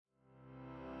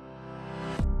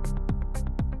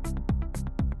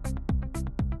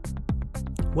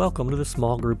Welcome to the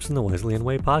Small Groups in the Wesleyan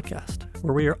Way podcast,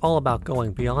 where we are all about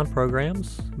going beyond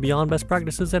programs, beyond best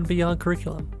practices, and beyond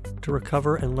curriculum to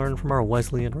recover and learn from our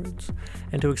Wesleyan roots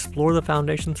and to explore the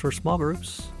foundations for small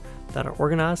groups that are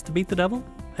organized to beat the devil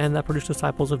and that produce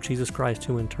disciples of Jesus Christ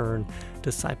who in turn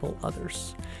disciple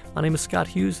others. My name is Scott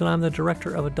Hughes and I'm the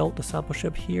Director of Adult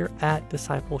Discipleship here at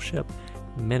Discipleship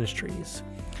Ministries.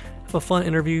 I have a fun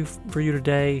interview for you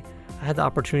today. I had the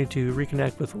opportunity to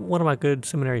reconnect with one of my good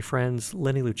seminary friends,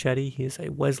 Lenny Lucetti. He is a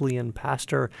Wesleyan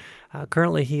pastor.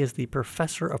 Currently, he is the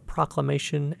Professor of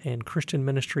Proclamation and Christian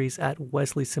Ministries at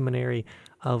Wesley Seminary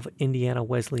of Indiana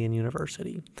Wesleyan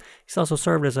University. He's also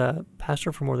served as a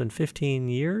pastor for more than 15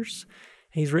 years.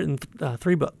 He's written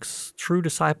 3 books, True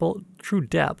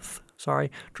Depth,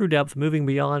 Moving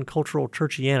Beyond Cultural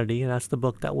Churchianity, and that's the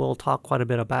book that we'll talk quite a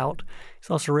bit about. He's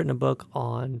also written a book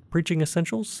on preaching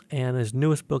essentials, and his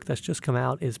newest book that's just come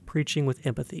out is Preaching with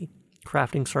Empathy,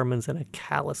 Crafting Sermons in a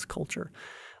Callous Culture.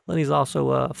 Lenny's also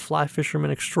a fly fisherman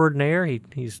extraordinaire.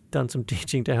 He's done some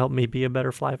teaching to help me be a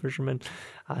better fly fisherman.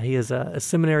 He is a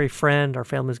seminary friend. Our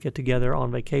families get together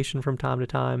on vacation from time to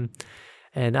time,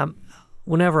 and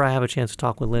whenever I have a chance to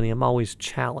talk with Lenny, I'm always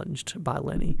challenged by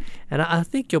Lenny. And I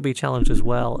think you'll be challenged as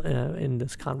well in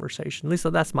this conversation. At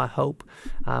least that's my hope.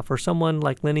 For someone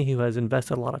like Lenny who has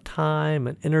invested a lot of time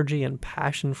and energy and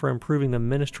passion for improving the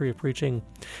ministry of preaching,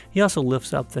 he also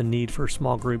lifts up the need for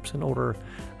small groups in order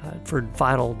for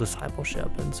vital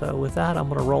discipleship. And so with that, I'm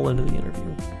going to roll into the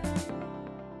interview.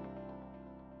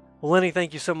 Well, Lenny,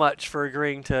 thank you so much for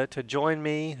agreeing to join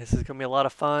me. This is going to be a lot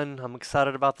of fun. I'm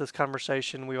excited about this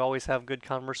conversation. We always have good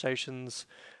conversations,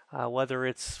 whether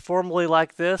it's formally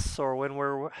like this or when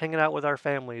we're hanging out with our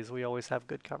families, we always have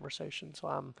good conversations. So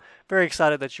I'm very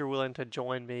excited that you're willing to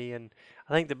join me. And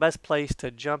I think the best place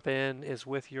to jump in is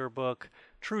with your book,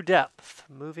 True Depth,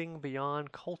 Moving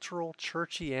Beyond Cultural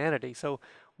Churchianity. So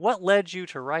what led you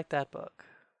to write that book?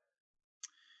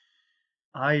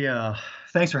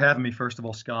 Thanks for having me, first of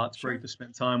all, Scott. It's Sure. great to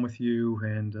spend time with you,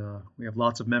 and we have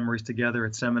lots of memories together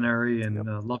at seminary, and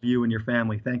love you and your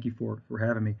family. Thank you for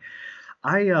having me.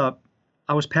 I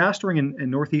was pastoring in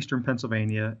northeastern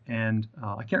Pennsylvania, and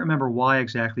I can't remember why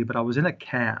exactly, but I was in a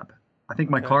cab. I think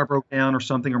my car broke down or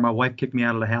something, or my wife kicked me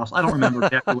out of the house. I don't remember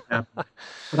exactly what happened,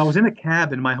 but I was in a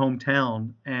cab in my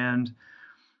hometown, and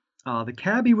the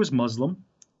cabbie was Muslim,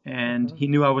 and he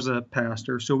knew I was a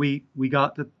pastor, so we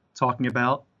got to talking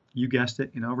about, you guessed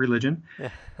it, religion. Yeah,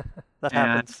 that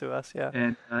happens to us, yeah.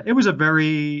 And it was a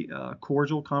very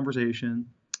cordial conversation.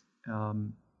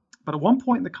 But at one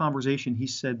point in the conversation, he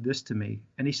said this to me,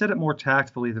 and he said it more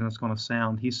tactfully than it's going to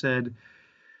sound. He said,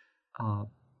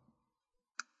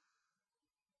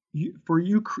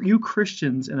 you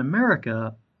Christians in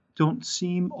America don't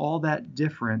seem all that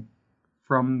different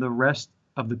from the rest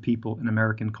of the people in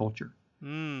American culture.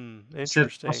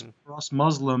 Interesting. Said, for us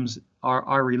Muslims,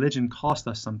 our religion cost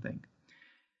us something.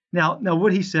 Now,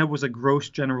 what he said was a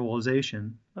gross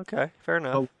generalization. Okay, fair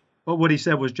enough. But what he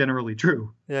said was generally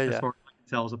true, as far as I can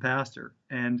tell as a pastor.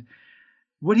 And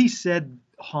what he said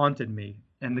haunted me.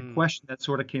 And the question that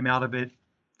sort of came out of it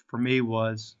for me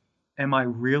was, am I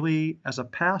really, as a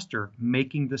pastor,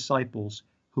 making disciples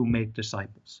who make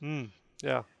disciples?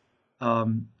 Yeah.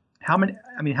 How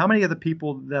many of the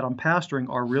people that I'm pastoring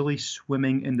are really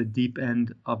swimming in the deep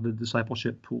end of the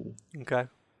discipleship pool? Okay.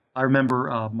 I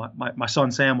remember my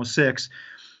son Sam was 6,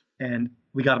 and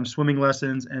we got him swimming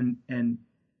lessons, and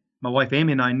my wife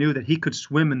Amy and I knew that he could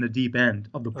swim in the deep end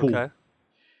of the pool,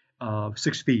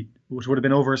 6 feet, which would have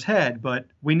been over his head, but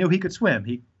we knew he could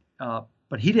swim.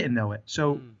 But he didn't know it.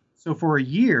 So for a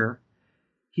year,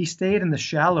 he stayed in the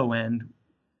shallow end,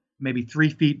 maybe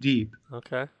 3 feet deep.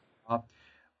 Okay.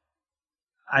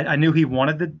 I knew he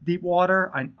wanted the deep water.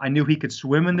 I knew he could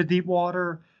swim in the deep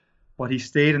water, but he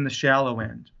stayed in the shallow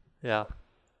end. Yeah.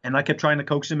 And I kept trying to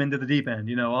coax him into the deep end.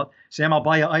 Sam, I'll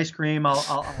buy you ice cream.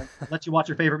 I'll let you watch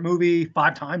your favorite movie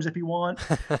 5 times if you want.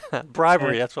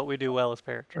 Bribery. That's what we do well as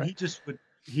parents, right?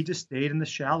 He just stayed in the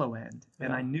shallow end,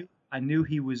 and I knew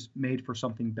he was made for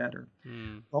something better.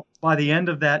 Well, by the end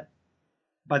of that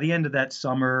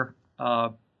summer,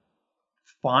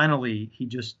 finally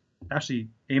actually,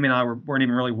 Amy and I weren't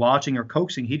even really watching or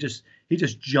coaxing. He just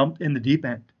jumped in the deep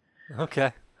end.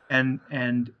 Okay.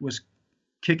 And was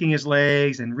kicking his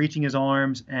legs and reaching his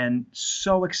arms and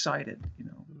so excited.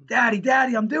 Daddy,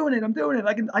 I'm doing it.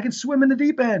 I can swim in the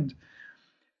deep end.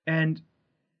 And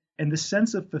the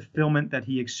sense of fulfillment that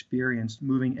he experienced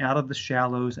moving out of the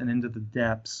shallows and into the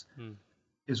depths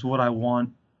is what I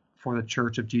want for the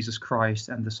Church of Jesus Christ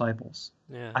and disciples.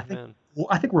 Yeah, I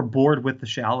think we're bored with the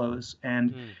shallows,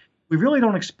 and we really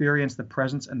don't experience the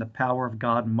presence and the power of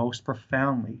God most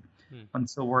profoundly Hmm.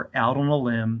 until we're out on a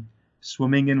limb,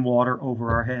 swimming in water over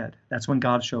our head. That's when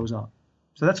God shows up.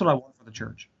 So that's what I want for the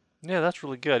church. Yeah, that's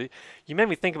really good. You made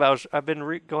me think about. I've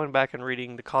been going back and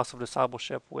reading The Cost of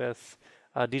Discipleship with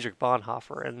Dietrich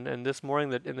Bonhoeffer, and this morning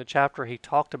that in the chapter he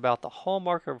talked about the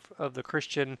hallmark of the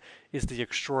Christian is the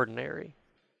extraordinary,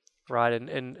 right?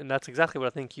 And that's exactly what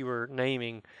I think you were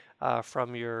naming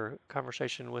from your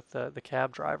conversation with the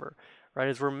cab driver, right?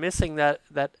 Is we're missing that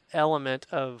element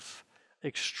of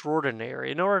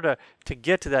extraordinary in order to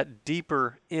get to that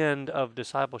deeper end of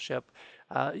discipleship.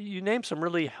 You named some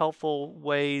really helpful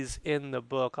ways in the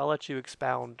book. I'll let you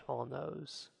expound on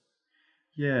those.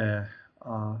 Yeah.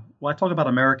 Well, I talk about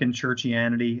American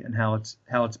churchianity and how it's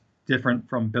different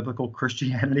from biblical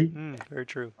Christianity. Very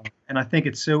true. And I think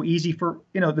it's so easy for,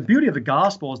 the beauty of the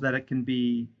gospel is that it can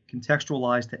be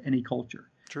contextualized to any culture.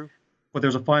 True. But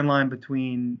there's a fine line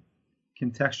between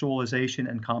contextualization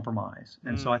and compromise.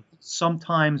 And so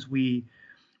sometimes we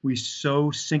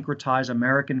so syncretize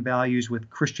American values with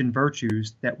Christian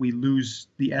virtues that we lose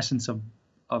the essence of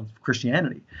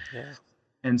Christianity. Yeah.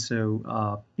 And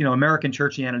so, American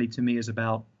churchianity to me is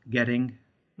about getting.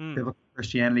 Biblical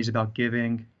Christianity is about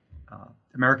giving.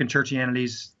 American churchianity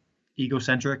is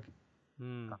egocentric.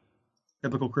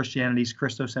 Biblical Christianity is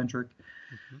Christocentric.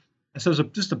 And so there's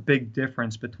just a big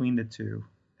difference between the two.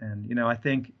 And,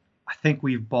 I think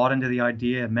we've bought into the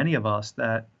idea, many of us,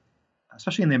 that,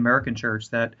 especially in the American church,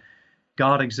 that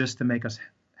God exists to make us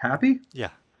happy.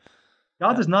 Yeah.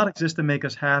 God does not exist to make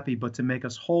us happy, but to make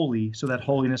us holy, so that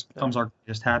holiness becomes our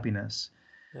greatest happiness.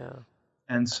 Yeah.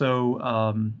 And so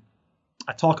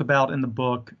I talk about in the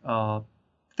book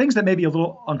things that may be a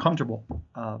little uncomfortable.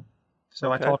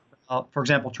 So I talk about, for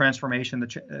example, transformation.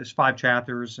 There's 5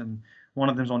 chapters, and one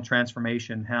of them is on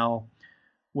transformation, how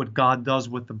what God does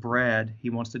with the bread, he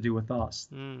wants to do with us.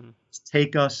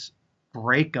 Take us,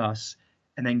 break us,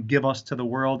 and then give us to the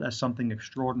world as something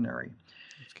extraordinary.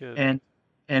 That's good.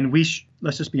 And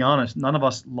let's just be honest, none of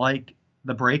us like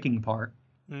the breaking part.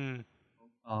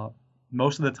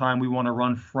 Most of the time we want to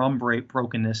run from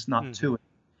brokenness, not to it.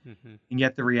 And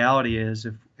yet the reality is,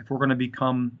 if we're going to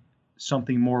become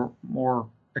something more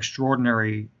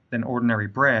extraordinary than ordinary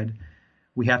bread,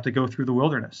 we have to go through the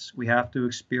wilderness. We have to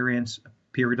experience a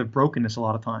period of brokenness a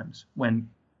lot of times when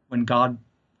God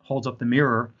holds up the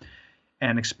mirror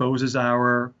and exposes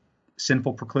our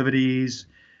sinful proclivities,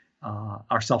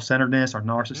 our self-centeredness, our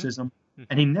narcissism.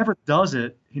 And he never does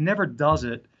it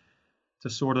to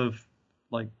sort of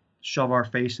like shove our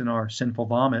face in our sinful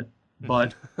vomit.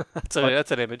 But that's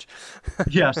an image.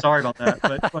 Yeah, sorry about that.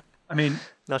 But I mean,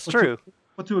 that's true.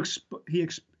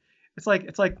 It's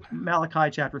like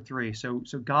Malachi chapter 3. So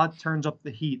God turns up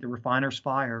the heat, the refiner's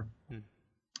fire.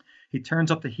 He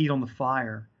turns up the heat on the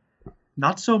fire,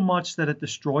 not so much that it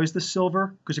destroys the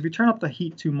silver, because if you turn up the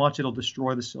heat too much, it'll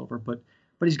destroy the silver. But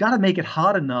he's got to make it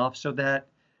hot enough so that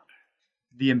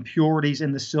the impurities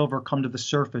in the silver come to the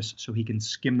surface, so he can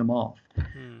skim them off.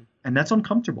 And that's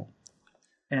uncomfortable.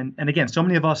 And again, so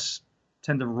many of us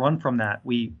tend to run from that.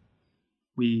 We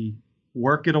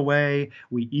work it away,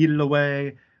 we eat it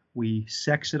away, we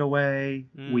sex it away,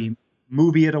 we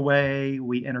movie it away,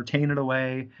 we entertain it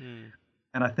away.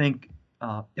 And I think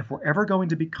if we're ever going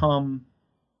to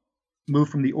move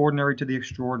from the ordinary to the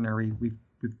extraordinary,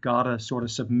 we've got to sort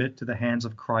of submit to the hands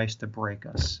of Christ to break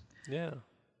us. Yeah.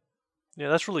 Yeah,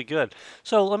 that's really good.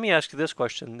 So let me ask you this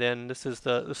question then. This is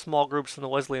the small groups in the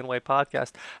Wesleyan Way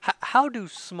podcast. How do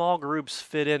small groups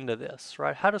fit into this,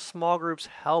 right? How do small groups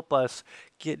help us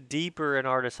get deeper in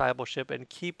our discipleship and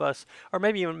keep us, or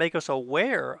maybe even make us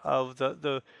aware of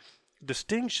the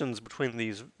distinctions between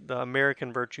the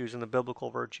American virtues and the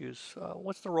biblical virtues?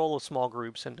 What's the role of small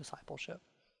groups in discipleship?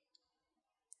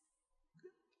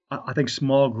 I think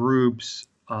small groups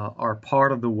are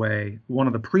part of the way, one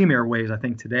of the premier ways I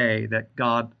think today that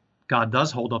God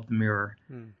does hold up the mirror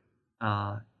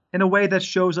in a way that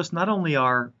shows us not only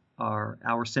our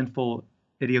sinful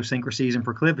idiosyncrasies and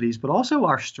proclivities, but also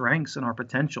our strengths and our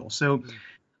potential. So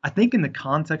I think in the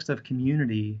context of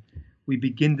community, we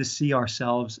begin to see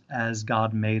ourselves as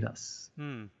God made us.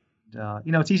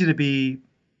 It's easy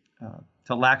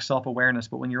to lack self-awareness,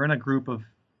 but when you're in a group of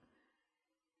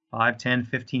 5, 10,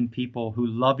 15 people who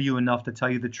love you enough to tell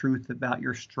you the truth about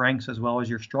your strengths as well as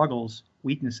your struggles,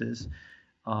 weaknesses,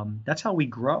 that's how we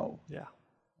grow. Yeah.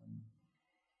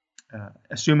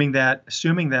 Assuming that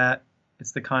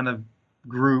it's the kind of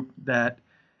group that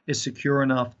is secure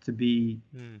enough to be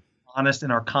honest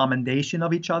in our commendation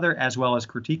of each other as well as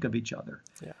critique of each other.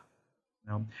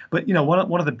 Yeah. But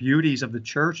one of the beauties of the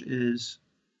church is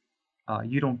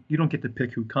you don't get to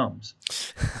pick who comes.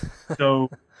 So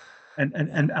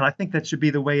And I think that should be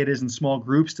the way it is in small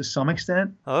groups to some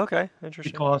extent, Oh, okay,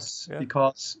 interesting. because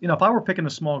Yeah. if I were picking a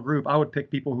small group, I would pick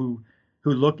people who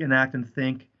look and act and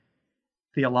think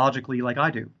theologically like I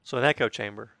do. So an echo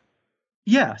chamber.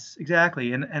 Yes,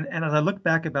 exactly. And as I look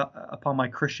back upon my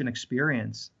Christian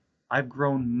experience, I've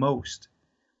grown most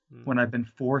Mm, when I've been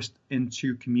forced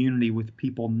into community with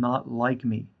people not like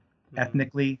me, mm,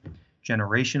 ethnically,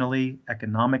 generationally,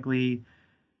 economically,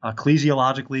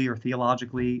 ecclesiologically or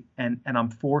theologically, and I'm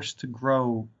forced to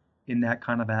grow in that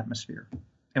kind of atmosphere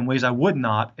in ways I would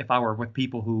not if I were with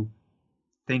people who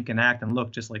think and act and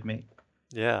look just like me.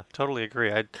 yeah, totally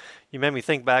agree. You made me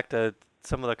think back to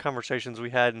some of the conversations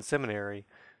we had in seminary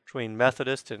between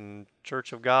Methodist and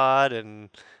Church of God and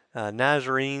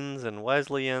Nazarenes and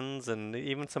Wesleyans and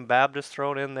even some Baptists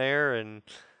thrown in there, and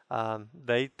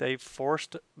they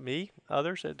forced me,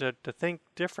 others, to think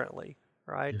differently,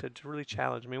 right? Yeah. To really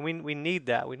challenge me. We need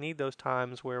that. We need those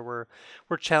times where we're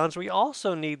challenged. We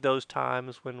also need those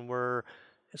times when we're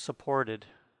supported,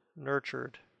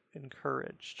 nurtured,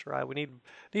 encouraged, right? We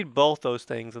need both those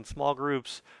things. In small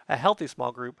groups, a healthy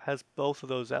small group has both of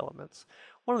those elements.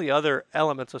 One of the other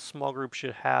elements a small group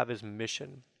should have is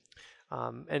mission.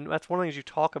 And that's one of the things you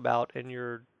talk about in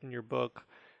your book,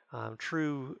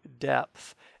 True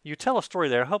Depth. You tell a story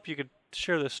there. I hope you could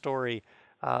share this story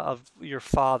of your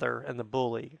father and the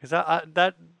bully, because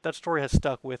that story has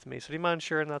stuck with me. So do you mind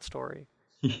sharing that story?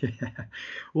 Yeah.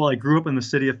 Well, I grew up in the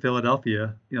city of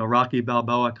Philadelphia, Rocky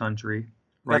Balboa country,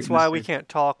 right That's in the why we city. can't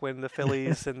talk when the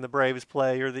Phillies and the Braves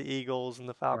play or the Eagles and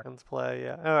the Right. Falcons play.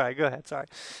 Yeah. All right, go ahead. Sorry.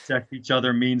 Protect each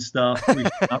other, mean stuff. We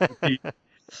should not repeat.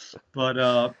 But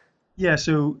yeah,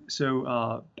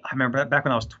 I remember back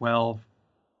when I was 12,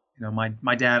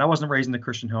 my dad, I wasn't raised in a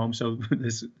Christian home, so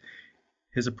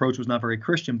his approach was not very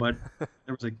Christian, but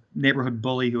there was a neighborhood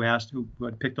bully who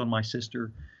had picked on my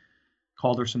sister,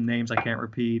 called her some names I can't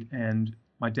repeat, and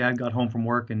my dad got home from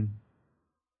work and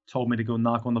told me to go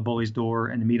knock on the bully's door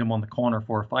and meet him on the corner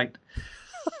for a fight.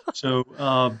 So,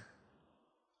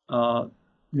 I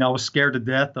was scared to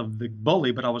death of the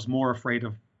bully, but I was more afraid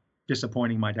of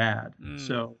disappointing my dad. Mm,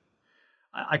 So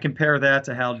I compare that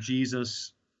to how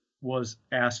Jesus was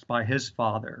asked by his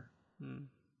father mm,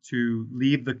 to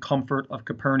leave the comfort of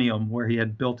Capernaum, where he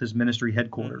had built his ministry mm-hmm,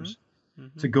 headquarters,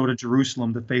 mm-hmm, to go to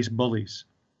Jerusalem to face bullies,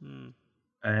 mm,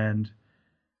 and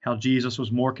how Jesus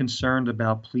was more concerned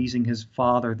about pleasing his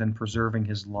father than preserving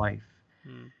his life.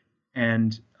 mm,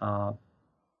 And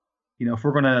if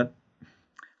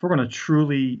we're gonna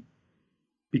truly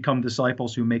become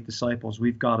disciples who make disciples,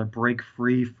 we've got to break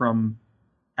free from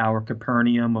our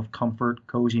Capernaum of comfort,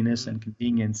 coziness, mm, and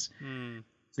convenience mm.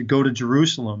 to go to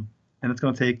Jerusalem. And it's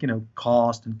going to take,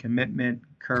 cost and commitment,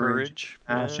 courage, Courage.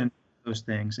 Yeah. passion, those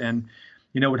things. And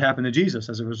you know what happened to Jesus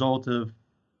as a result of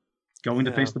going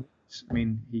to Yeah. face the. I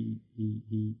mean,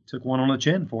 he took one on the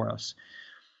chin for us.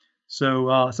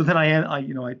 So then I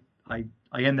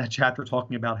end that chapter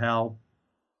talking about how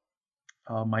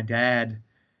my dad,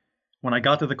 when I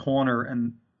got to the corner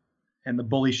and the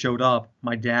bully showed up,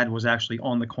 my dad was actually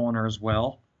on the corner as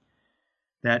well.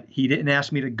 That he didn't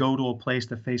ask me to go to a place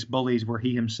to face bullies where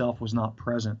he himself was not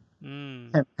present.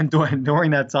 Mm. And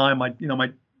during that time,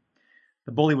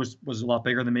 the bully was a lot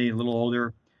bigger than me, a little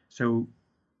older. So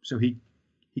he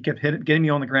kept getting me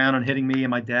on the ground and hitting me,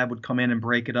 and my dad would come in and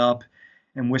break it up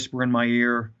and whisper in my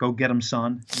ear, "Go get him,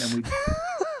 son." And then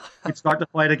we'd start to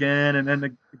fight again, and then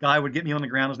the guy would get me on the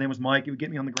ground. His name was Mike. He would get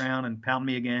me on the ground and pound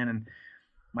me again, and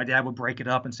my dad would break it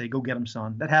up and say, "Go get him,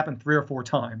 son." That happened 3 or 4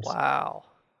 times Wow.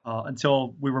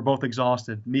 until we were both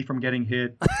exhausted. Me from getting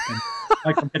hit, and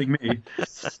Mike from hitting me.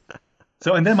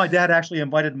 So, and then my dad actually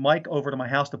invited Mike over to my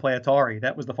house to play Atari.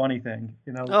 That was the funny thing,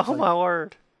 Oh like, my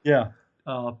word. yeah.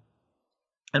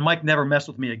 And Mike never messed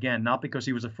with me again, not because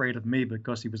he was afraid of me, but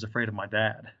because he was afraid of my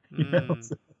dad.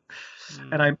 Mm.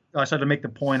 And Mm. I started to make the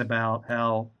point about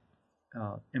how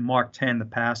in Mark 10, the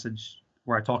passage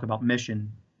where I talk about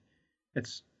mission,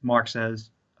 Mark says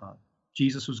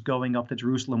Jesus was going up to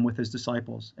Jerusalem with his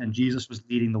disciples, and Jesus was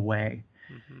leading the way.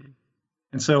 Mm-hmm.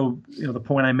 And so, the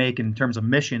point I make in terms of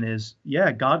mission is,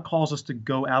 yeah, God calls us to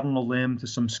go out on a limb to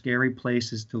some scary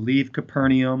places, to leave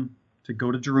Capernaum, to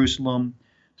go to Jerusalem,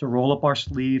 to roll up our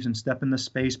sleeves and step in the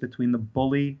space between the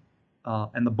bully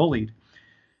and the bullied,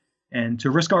 and to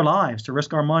risk our lives, to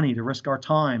risk our money, to risk our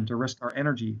time, to risk our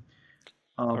energy,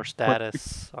 Or but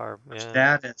status. Or our yeah.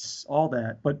 status, all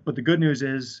that. But the good news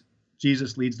is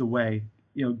Jesus leads the way.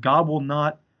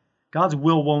 God's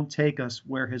will won't take us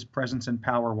where his presence and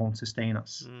power won't sustain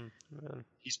us. Man.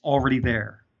 He's already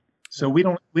there. So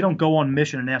Yeah. we don't go on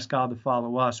mission and ask God to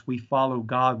follow us. We follow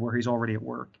God where he's already at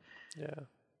work, Yeah.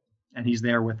 and he's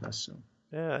there with us. So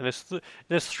Yeah, and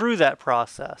it's through that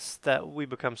process that we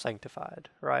become sanctified,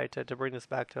 right? To bring this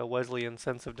back to a Wesleyan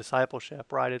sense of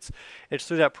discipleship, right? It's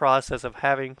through that process of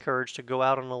having courage to go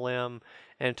out on a limb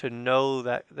and to know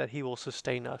that He will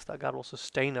sustain us, that God will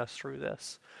sustain us through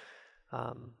this.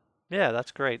 Um, yeah,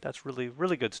 that's great. That's really,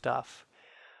 really good stuff.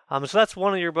 So that's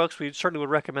one of your books. We certainly would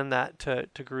recommend that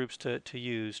to groups to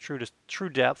use. True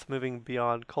Depth, moving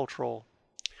beyond cultural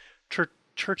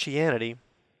churchianity.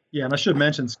 Yeah, and I should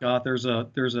mention, Scott, there's a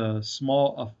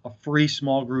free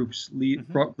small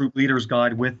Mm-hmm. group leaders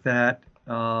guide with that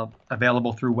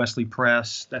available through Wesley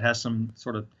Press that has some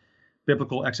sort of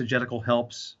biblical exegetical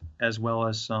helps as well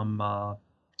as a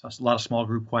lot of small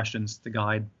group questions to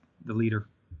guide the leader.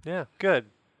 Yeah, good,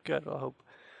 good. Well,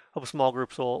 I hope small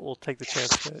groups will take the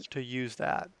chance to use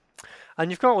that. And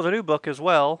you've come up with a new book as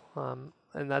well,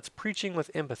 and that's Preaching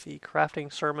with Empathy: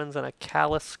 Crafting Sermons in a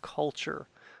Callous Culture.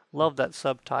 Love that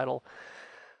subtitle.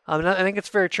 And I think it's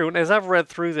very true. And as I've read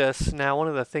through this now, one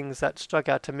of the things that stuck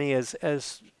out to me is,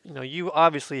 as you know, you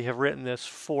obviously have written this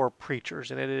for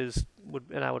preachers, and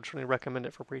and I would certainly recommend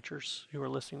it for preachers who are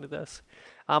listening to this.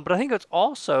 But I think it's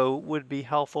also would be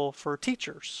helpful for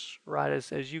teachers, right?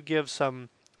 As you give some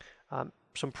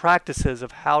practices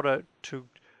of how to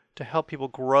help people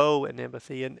grow in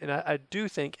empathy, and I do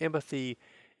think empathy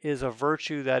is a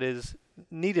virtue that is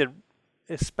needed,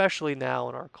 especially now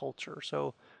in our culture.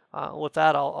 So with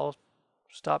that, I'll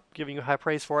stop giving you high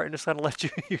praise for it and just kind of let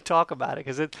you talk about it,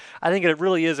 because I think it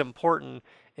really is important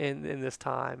in this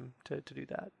time to do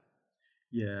that.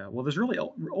 Yeah, well, there's really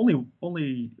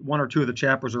only one or two of the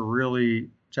chapters are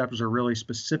really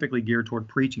specifically geared toward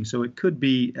preaching, so it could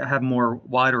be have more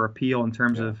wider appeal in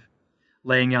terms Yeah. of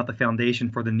laying out the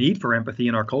foundation for the need for empathy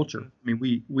in our culture. I mean,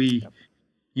 we Yep.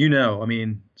 I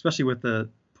mean, especially with the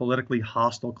politically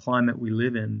hostile climate we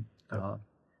live in, Yep.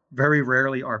 very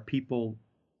rarely are people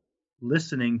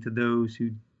listening to those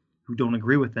who don't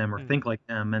agree with them or Mm. think like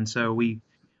them, and so we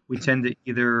tend to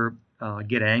either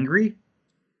get angry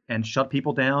and shut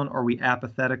people down, or we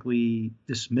apathetically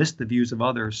dismiss the views of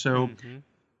others. So Mm-hmm.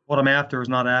 what I'm after is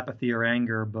not apathy or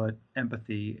anger, but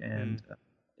empathy, Mm. and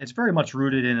it's very much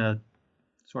rooted in a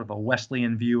sort of a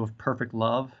Wesleyan view of perfect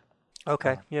love.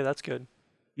 Okay. Uh, Yeah, that's good.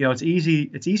 it's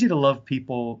easy to love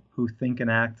people who think and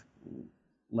act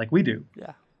like we do,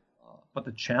 Yeah. but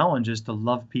the challenge is to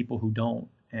love people who don't.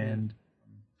 Mm. And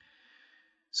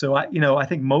so I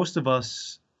think most of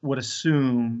us would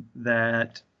assume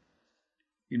that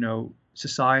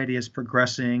society is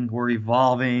progressing, we're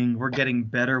evolving, we're getting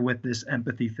better with this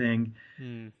empathy thing.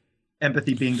 Mm.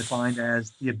 Empathy being defined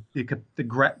as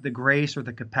the grace or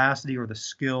the capacity or the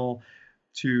skill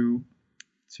to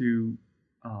to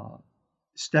uh,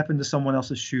 step into someone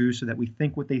else's shoes so that we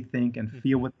think what they think and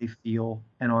feel Mm-hmm. what they feel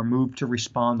and are moved to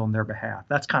respond on their behalf.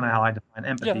 That's kind of Mm. how I define Yeah,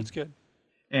 empathy. that's good.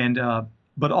 And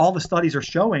but all the studies are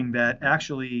showing that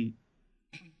actually,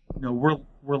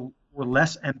 we're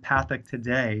less empathic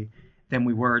today than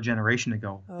we were a generation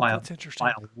ago Oh, by a that's interesting.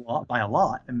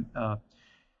 lot. And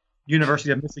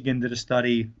University of Michigan did a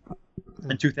study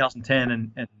in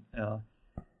 2010, and uh,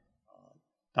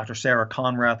 Dr. Sarah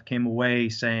Conrath came away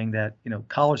saying that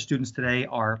college students today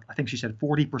are, I think she said,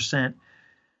 40%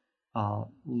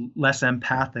 less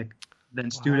empathic than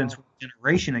students Wow. a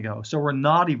generation ago. So we're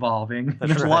not evolving, and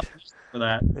That's there's a lot right. of reasons for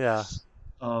that. Yeah.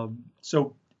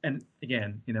 So, and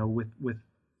again, with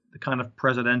the kind of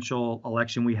presidential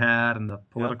election we had and the Yeah.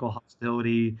 political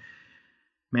hostility,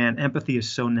 man, empathy is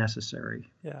so necessary,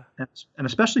 Yeah. and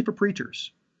especially for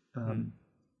preachers, Mm.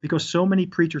 because so many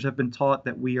preachers have been taught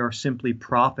that we are simply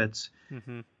prophets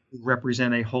Mm-hmm. who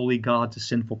represent a holy God to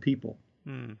sinful people.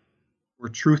 Mm. We're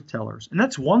truth tellers, and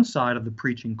that's one side of the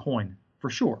preaching coin for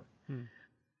sure. Mm.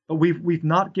 But we've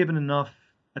not given enough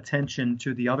attention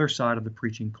to the other side of the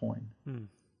preaching coin. Mm.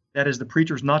 That is, the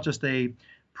preacher's not just a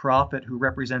prophet who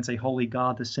represents a holy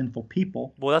God to sinful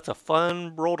people. Well, that's a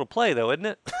fun role to play, though, isn't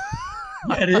it?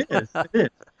 Yeah, it is. It is.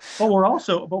 But we're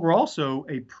also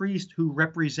a priest who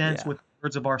represents, Yeah. with the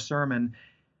words of our sermon,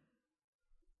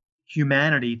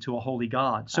 humanity to a holy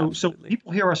God. So Absolutely.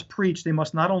 people hear us preach, they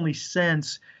must not only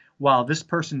sense, wow, this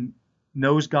person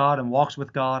knows God and walks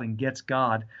with God and gets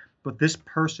God, but this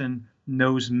person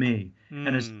knows me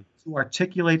and is Mm. to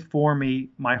articulate for me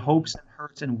my hopes and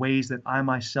hurts in ways that I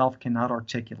myself cannot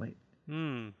articulate.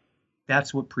 Mm.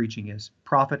 That's what preaching is,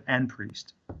 prophet and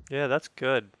priest. Yeah, that's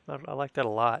good. I like that a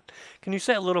lot. Can you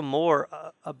say a little more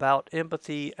about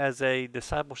empathy as a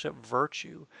discipleship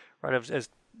virtue, right? As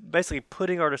basically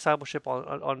putting our discipleship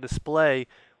on display.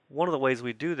 One of the ways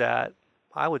we do that,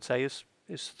 I would say, is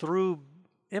through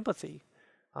empathy.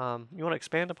 You want to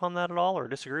expand upon that at all, or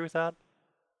disagree with that?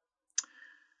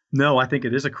 No, I think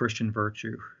it is a Christian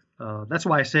virtue. That's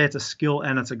why I say it's a skill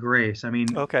and it's a grace. I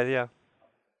mean, Okay, yeah.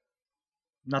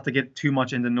 not to get too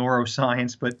much into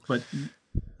neuroscience, but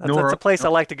That's neuro. a place I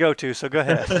like to go to, so go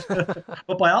ahead.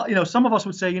 But some of us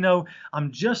would say,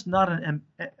 I'm just not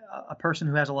a person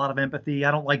who has a lot of empathy.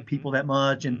 I don't like people that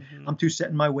much, and Mhm. I'm too set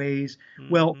in my ways.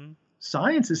 Well, Mhm.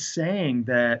 science is saying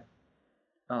that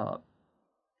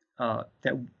uh,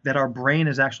 that our brain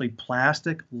is actually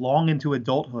plastic long into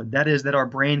adulthood. That is, that our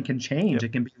brain can change. Yep.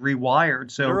 It can be rewired.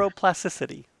 So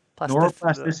Neuroplasticity.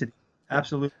 neuroplasticity, Yeah.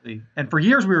 absolutely. And for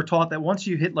years we were taught that once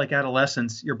you hit like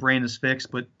adolescence, your brain is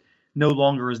fixed, but no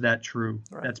longer is that true.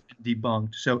 Right. That's been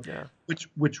debunked. So, Yeah.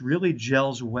 which really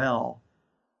gels well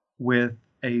with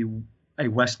a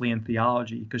Wesleyan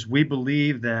theology, because we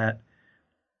believe that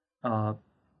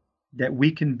that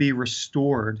we can be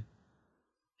restored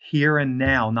here and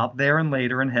now, not there and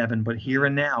later in heaven, but here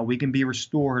and now. We can be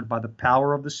restored by the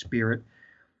power of the Spirit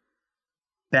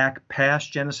back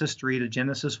past Genesis 3 to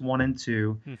Genesis 1 and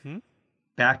 2, Mm-hmm.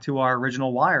 back to our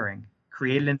original wiring,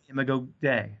 created in the imago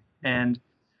Dei. And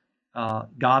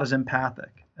God is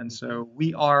empathic. And so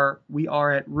we are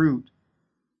at root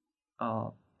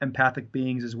empathic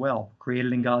beings as well,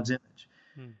 created in God's image.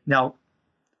 Mm. Now,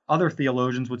 other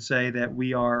theologians would say that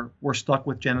we're stuck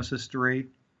with Genesis 3.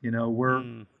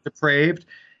 We're depraved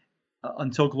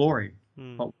until glory.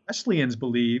 But Wesleyans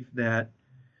believe that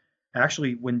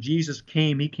actually when Jesus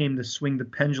came, he came to swing the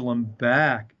pendulum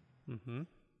back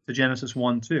to Genesis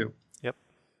 1, 2. Yep.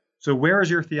 So where is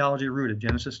your theology rooted?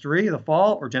 Genesis 3, the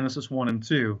fall, or Genesis 1 and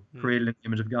 2, created in the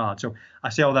image of God? So I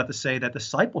say all that to say that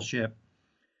discipleship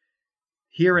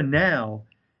here and now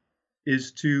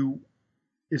is to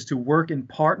work in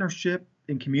partnership,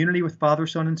 in community with Father,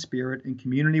 Son, and Spirit, in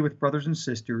community with brothers and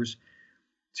sisters,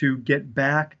 to get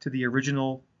back to the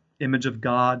original image of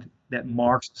God that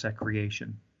marks us at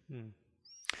creation.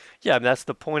 Yeah, and that's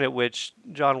the point at which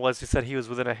John Wesley said he was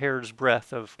within a hair's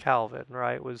breadth of Calvin,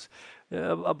 right? It was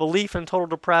a belief in total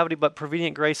depravity, but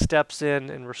prevenient grace steps in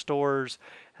and restores,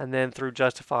 and then through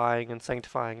justifying and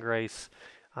sanctifying grace,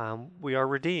 we are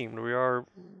redeemed, we are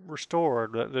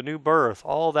restored, the new birth.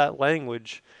 All that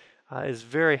language is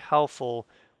very helpful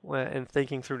in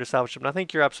thinking through discipleship. And I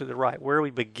think you're absolutely right. Where we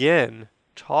begin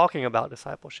talking about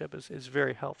discipleship is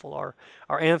very helpful. Our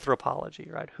anthropology,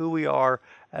 right? Who we are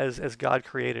as God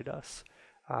created us.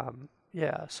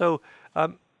 So I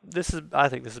think this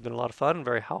has been a lot of fun and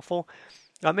very helpful.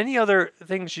 Any other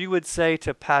things you would say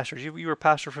to pastors? You were a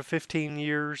pastor for 15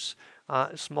 years.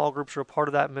 Small groups are a part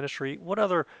of that ministry. What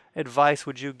other advice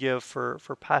would you give for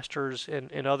pastors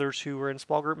and others who are in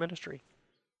small group ministry?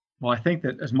 Well, I think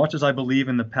that as much as I believe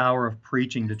in the power of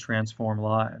preaching to transform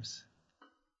lives,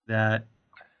 that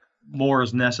more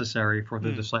is necessary for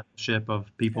the discipleship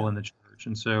of people in the church.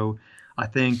 And so I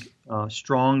think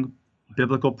strong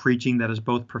biblical preaching that is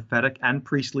both prophetic and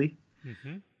priestly,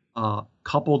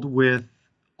 coupled with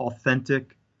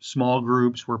authentic small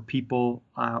groups where people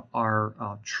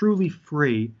are truly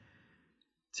free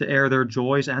to air their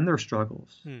joys and their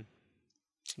struggles.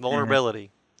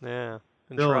 Vulnerability, and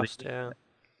trust,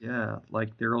 Yeah,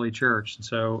 like the early church. And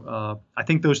so I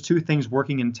think those two things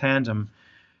working in tandem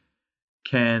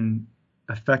can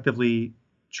effectively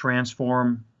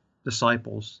transform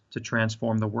disciples to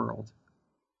transform the world.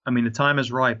 I mean, the time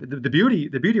is ripe. The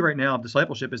beauty right now of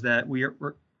discipleship is that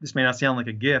this may not sound like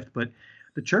a gift, but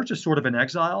the church is sort of in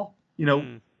exile.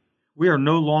 We are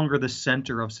no longer the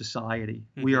center of society.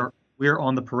 We are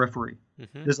on the periphery.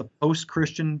 This is a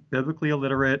post-Christian, biblically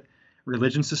illiterate,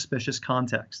 religion suspicious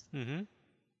context,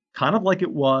 kind of like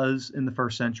it was in the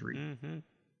first century.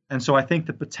 And so I think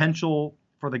the potential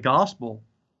for the gospel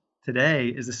today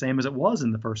is the same as it was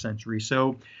in the first century.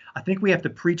 So I think we have to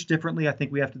preach differently. I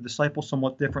think we have to disciple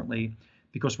somewhat differently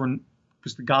because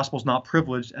the gospel's not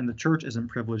privileged and the church isn't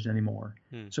privileged anymore.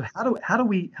 So how do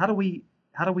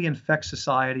we infect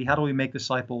society? How do we make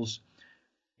disciples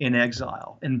in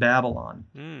exile in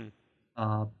Babylon,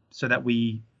 so that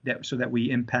we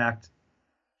impact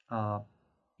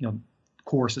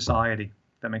core society?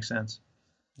 If that makes sense.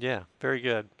 Yeah, very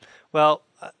good. Well,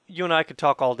 you and I could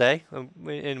talk all day, and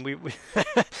we'll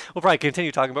probably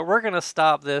continue talking, but we're going to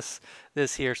stop this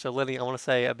here. So, Lenny, I want to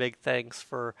say a big thanks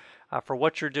for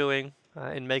what you're doing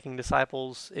in making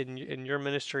disciples in your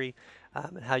ministry,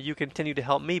 and how you continue to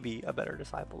help me be a better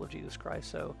disciple of Jesus Christ.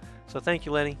 So thank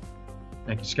you, Lenny.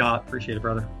 Thank you, Scott. Appreciate it,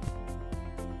 brother.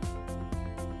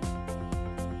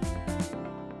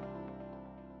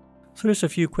 So just a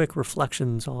few quick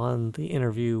reflections on the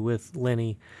interview with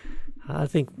Lenny. I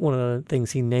think one of the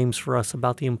things he names for us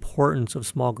about the importance of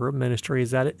small group ministry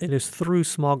is that it is through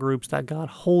small groups that God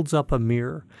holds up a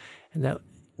mirror, and that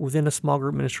within a small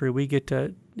group ministry, we get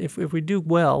to, if we do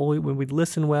well, when we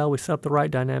listen well, we set up the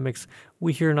right dynamics,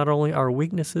 we hear not only our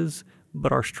weaknesses,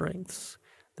 but our strengths.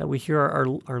 That we hear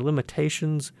our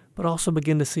limitations, but also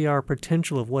begin to see our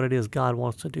potential of what it is God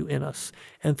wants to do in us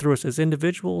and through us as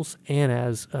individuals and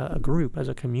as a group, as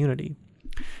a community.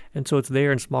 And so it's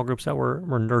there in small groups that we're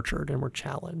nurtured and we're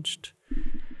challenged.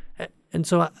 And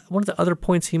so one of the other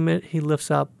points he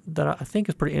lifts up that I think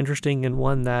is pretty interesting, and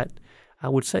one that I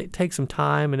would say take some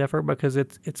time and effort, because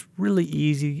it's really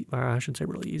easy, or I shouldn't say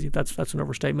really easy, that's an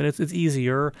overstatement. It's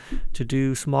easier to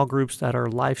do small groups that are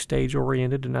life stage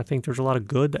oriented, and I think there's a lot of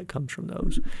good that comes from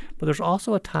those. But there's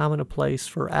also a time and a place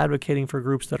for advocating for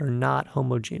groups that are not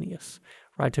homogeneous,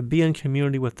 right? To be in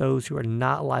community with those who are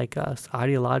not like us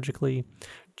ideologically,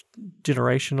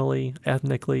 generationally,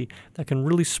 ethnically, that can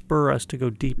really spur us to go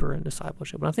deeper in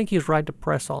discipleship. And I think he's right to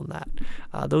press on that.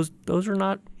 Those are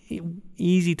not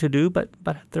easy to do, but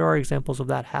there are examples of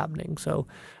that happening. So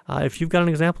if you've got an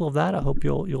example of that, I hope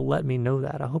you'll let me know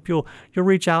that. I hope you'll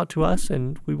reach out to us,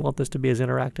 and we want this to be as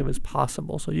interactive as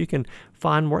possible. So you can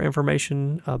find more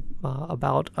information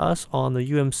about us on the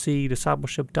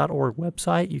umcdiscipleship.org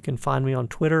website. You can find me on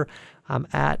Twitter. I'm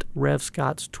at Rev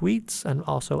Scott's Tweets, and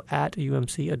also at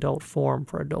UMC Adult Forum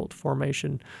for adult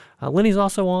formation. Lenny's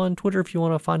also on Twitter if you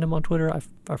want to find him on Twitter. I've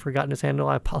forgotten his handle.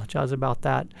 I apologize about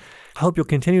that. I hope you'll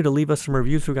continue to leave us some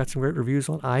reviews. We've got some great reviews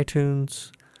on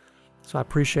iTunes, so I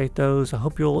appreciate those. I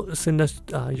hope you'll send us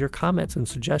your comments and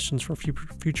suggestions for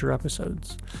future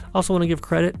episodes. I also want to give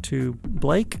credit to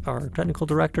Blake, our technical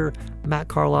director, Matt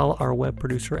Carlisle, our web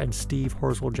producer, and Steve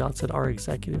Horswell Johnson, our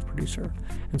executive producer.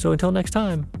 And so until next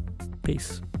time,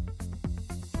 peace.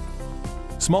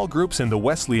 Small Groups in the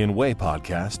Wesleyan Way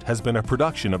podcast has been a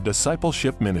production of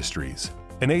Discipleship Ministries,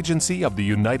 an agency of the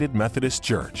United Methodist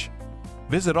Church.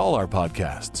 Visit all our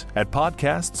podcasts at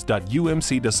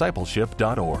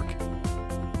podcasts.umcdiscipleship.org.